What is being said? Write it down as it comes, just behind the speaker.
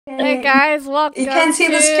Hey guys, welcome You can't see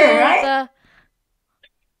to the screen, right?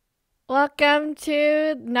 Welcome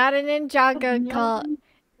to Not a Ninjago Cult,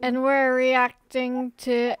 and we're reacting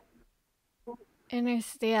to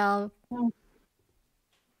Intersteel.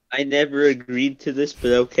 I never agreed to this,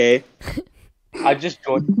 but okay. I just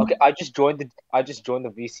joined. Okay, I just joined the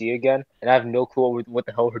VC again, and I have no clue what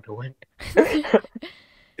the hell we're doing.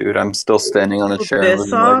 Dude, I'm still standing on a chair. This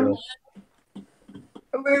song?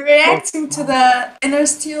 We're reacting to the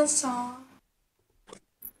Intersteel song.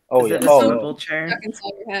 Oh Is yeah. it a Oh, swivel chair? Stuck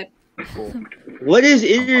inside your head. What is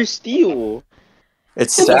Intersteel?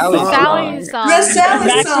 It's Sally's Sally's song. song. The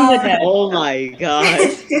Sally song. Oh my god.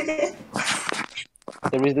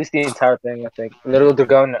 they released the entire thing. I think. Literally, they're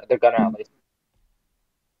gonna at least.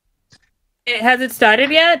 Has it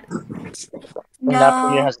started yet? And that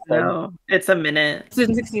premiere No. has started. No, it's a minute. It's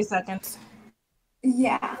in 60 seconds.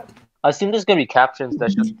 Yeah. I assume there's gonna be captions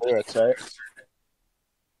that's just lyrics, right?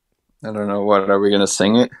 I don't know. What are we gonna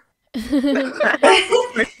sing it?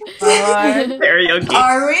 Karaoke.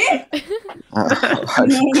 Are we?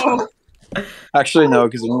 No. Actually, no,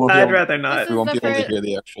 because I'd rather not. we won't be able to first- hear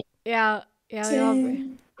the actual. Yeah, we won't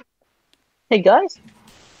be. Hey guys,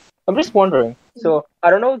 I'm just wondering. So I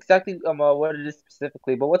don't know exactly what it is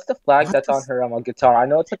specifically, but what's the flag that's on her guitar? I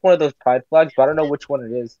know it's like one of those pride flags, but I don't know which one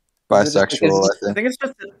it is. Bisexual, I I think. think it's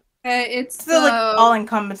just It's the like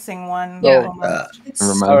all-encompassing one. Yeah. It's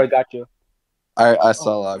Never mind. Alright, got you. I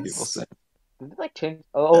saw a lot of people say. Did they like change?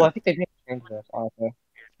 Oh, I think they did change this. Honestly.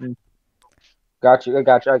 Got you. I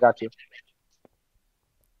got you.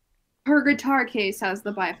 her guitar case has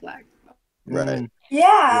the bi flag. Right.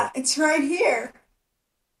 yeah, it's right here.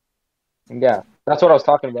 Yeah, that's what I was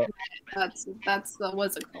talking about. That's the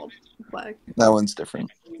what's it called? Flag. That one's different.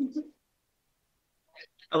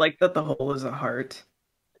 I like that the hole is a heart.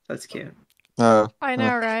 That's cute. I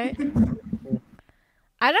know, right?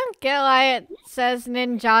 I don't get why it says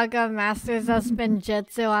Ninjago Masters of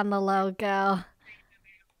Spinjitzu on the logo.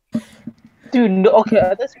 Dude, no, okay,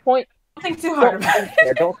 at this point, Don't think too hard about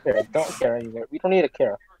it. don't care anymore. We don't need to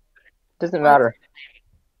care. Doesn't matter.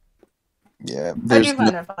 Yeah, I there's do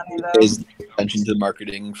find it funny though. pays attention to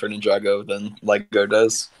marketing for Ninjago than Lego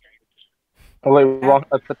does. Oh wait, wrong.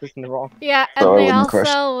 I put this in the wrong. Yeah, and So I they wouldn't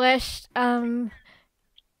also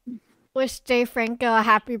wished Jay Franco a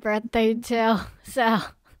happy birthday too. So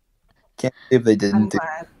Can't believe they I'm didn't.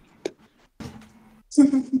 glad.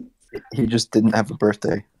 He just didn't have a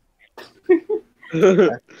birthday.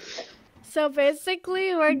 So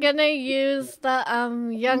basically, we're gonna use the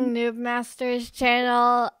Young Noob Masters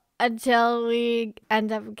channel until we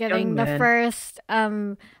end up getting Young the man. first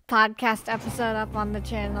podcast episode up on the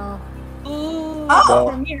channel. Ooh.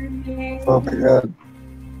 Oh, Oh my god.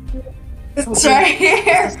 it's right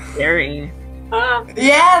here. Scary.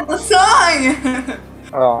 Yeah, the song.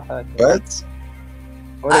 Oh, heck. What?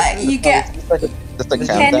 What is You this? get- It's like a- Just a this is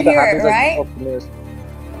Can countdown? that hear it, happens, like, right? before premieres.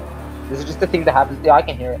 This is just the thing that happens. Yeah, I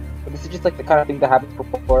can hear it. But this is just like the kind of thing that happens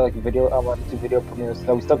before like video, YouTube video premieres.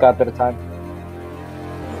 So we still got a bit of time.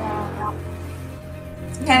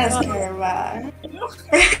 Kind of scary, but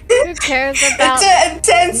Who cares about it's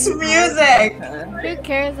intense music. who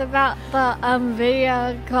cares about the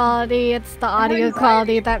video quality? It's the audio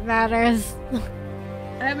quality that matters.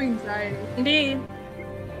 I have anxiety. Indeed.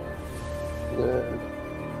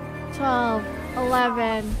 12,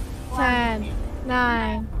 11, 10,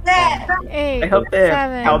 9, Yeah. 8, I hope they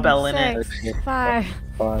have 7, cowbell in it. 6, 5,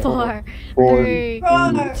 Fine. 4, Four, 3,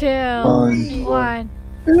 Four. 2, One.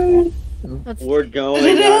 1. Let's We're going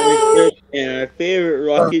on a trip in our favorite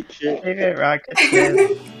rocket ship. Favorite rocket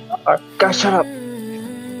ship. Guys, shut up.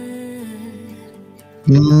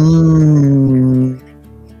 Mm.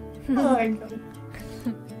 Oh my god.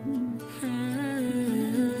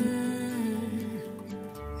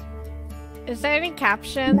 Is there any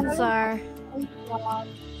captions or?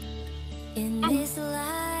 In this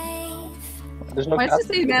life, There's no Why cap. does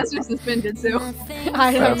it say Master Suspended too?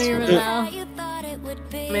 I don't That's even what- know. you thought it would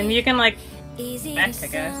be I mean, you can like easy back, to I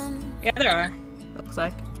guess. some, Yeah, there are. Looks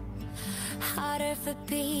like. harder for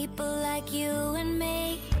people like you and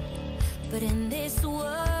me. But in this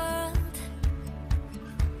world,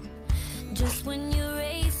 just when you're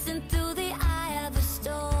racing through the eye of a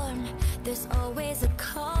storm, there's always a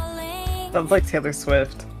calling. Sounds like Taylor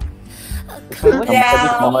Swift.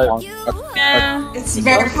 Yeah. Yeah. It's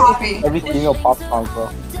very poppy. Every female pop song, bro.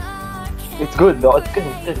 It's good though. It's good.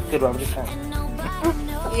 It's good. I'm just saying.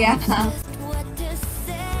 Yeah. What to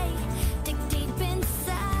say, dig deep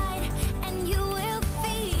inside, and you will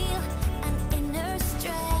feel an inner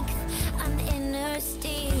strength, an inner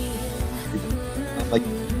steel. Like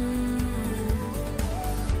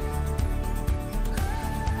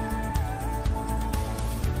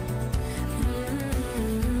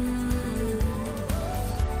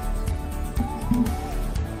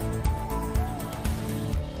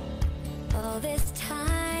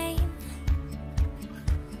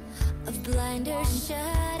of blinders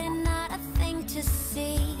shut and not a thing to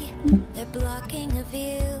see. They're blocking a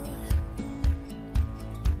view.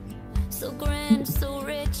 So grand, so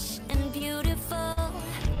rich and beautiful.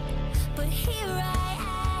 But here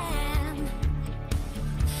I am.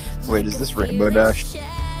 Wait, is this Rainbow Dash? Shut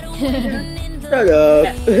up.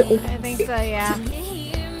 I think so, yeah.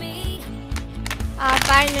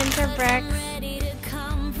 Bye, Ninja Bricks.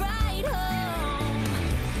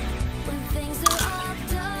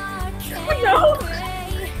 No!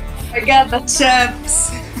 I got the chips.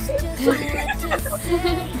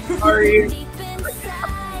 Sorry.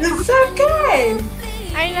 It's okay.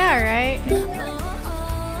 I know, right?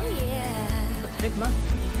 Big month.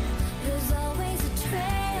 There's always a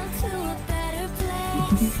trail to a better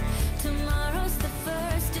place. Tomorrow's the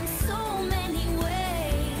first in so many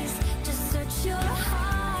ways. Just search your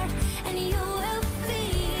heart and you will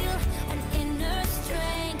feel an inner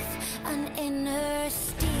strength, an inner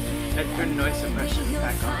steel. I turned noise suppression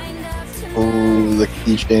back on. Oh, the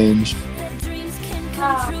key changed. That dreams can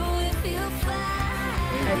come true if you fly.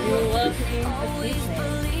 I do love me a Always Keese name.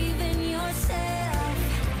 believe in yourself.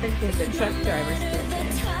 I think he's a truck driver still. The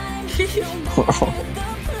time you'll mark the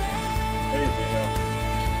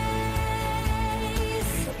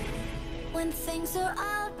place. When things are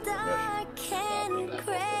all dark and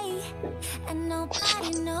gray, and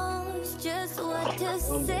nobody knows just what to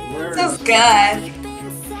say. So good. Deep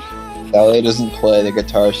inside, Sally doesn't play the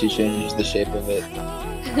guitar, she changes the shape of it.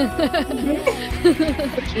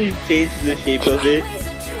 She changed the shape of it.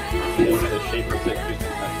 The shape of it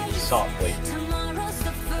softly. tomorrow's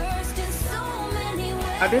the first in so many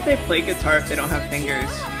ways. How do they play guitar if they don't have fingers?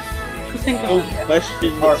 Oh,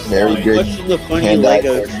 question. Very good Question the funny hand-eye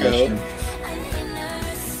Lego show. coordination. An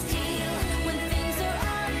inner steel when things are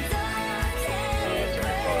all dark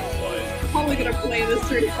and I'm probably gonna play this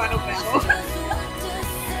through the final battle.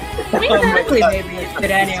 Exactly, maybe it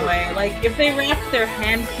could anyway. Like, if they wrap their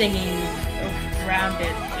hand thingies around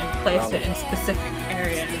it and place it in specific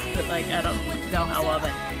areas, but like, I don't know how well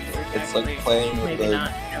that It's like playing with maybe the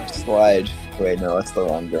not. slide. Wait, no, that's the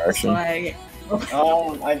wrong direction. Like,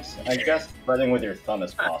 I guess spreading with your thumb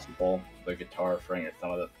is possible. The guitar, freeing your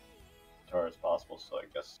thumb with the guitar is possible, so I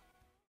guess